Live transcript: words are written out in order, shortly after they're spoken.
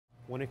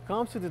When it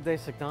comes to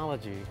today's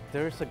technology,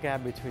 there's a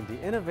gap between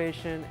the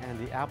innovation and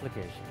the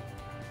application.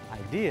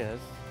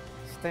 Ideas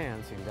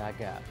stands in that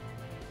gap.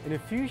 In a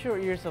few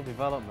short years of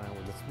development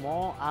with a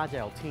small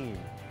agile team,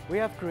 we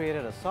have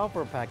created a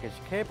software package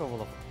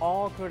capable of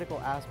all critical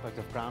aspects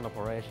of ground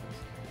operations,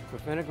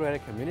 with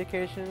integrated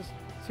communications,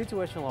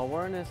 situational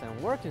awareness, and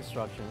work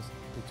instructions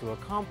into a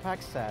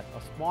compact set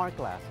of smart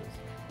glasses,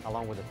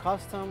 along with a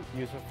custom,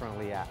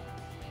 user-friendly app.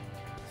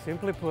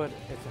 Simply put,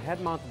 it's a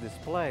head-mounted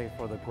display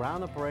for the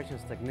ground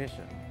operations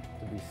technician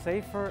to be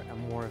safer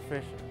and more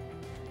efficient.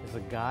 It's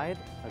a guide,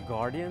 a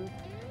guardian,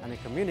 and a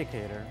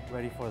communicator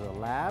ready for the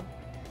lab,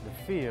 the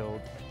field,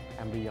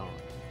 and beyond.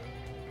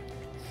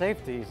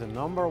 Safety is the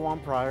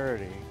 #1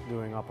 priority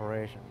during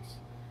operations.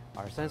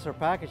 Our sensor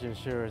package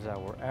ensures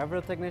that wherever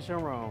the technician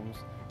roams,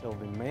 they'll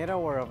be made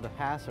aware of the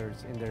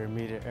hazards in their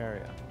immediate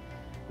area.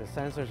 The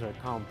sensors are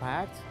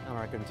compact and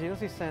are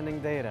continuously sending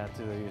data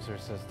to the user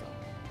system.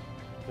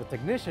 The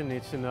technician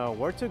needs to know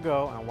where to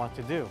go and what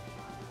to do.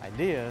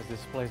 Ideas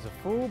displays a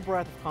full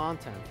breadth of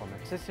content from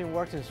existing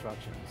work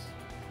instructions.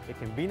 It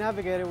can be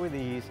navigated with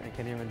ease and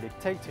can even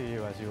dictate to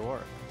you as you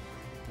work.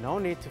 No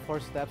need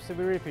for steps to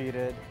be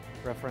repeated,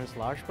 reference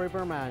large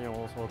paper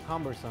manuals, or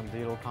cumbersome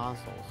digital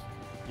consoles.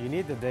 You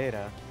need the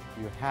data,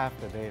 you have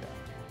the data.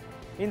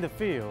 In the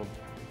field,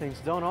 things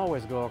don't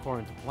always go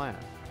according to plan.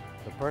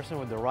 The person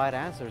with the right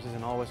answers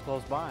isn't always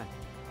close by.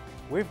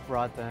 We've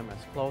brought them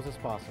as close as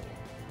possible.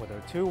 With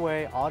our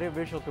two-way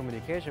audiovisual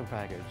communication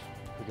package,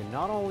 we can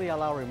not only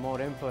allow remote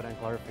input and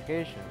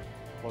clarification,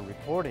 but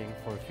recording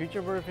for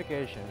future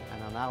verification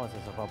and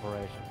analysis of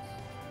operations.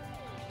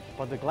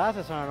 But the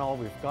glasses aren't all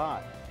we've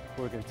got.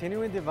 We're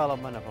continuing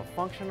development of a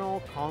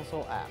functional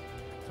console app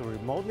to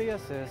remotely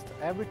assist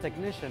every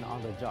technician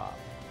on the job.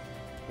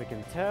 We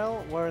can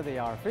tell where they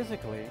are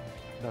physically,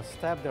 the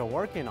step they're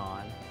working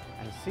on,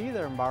 and see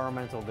their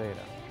environmental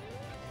data.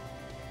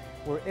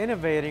 We're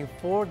innovating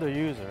for the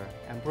user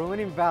and proving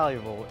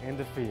invaluable in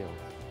the field.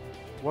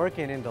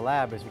 Working in the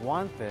lab is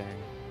one thing,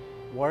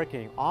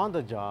 working on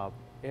the job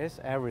is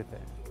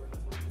everything.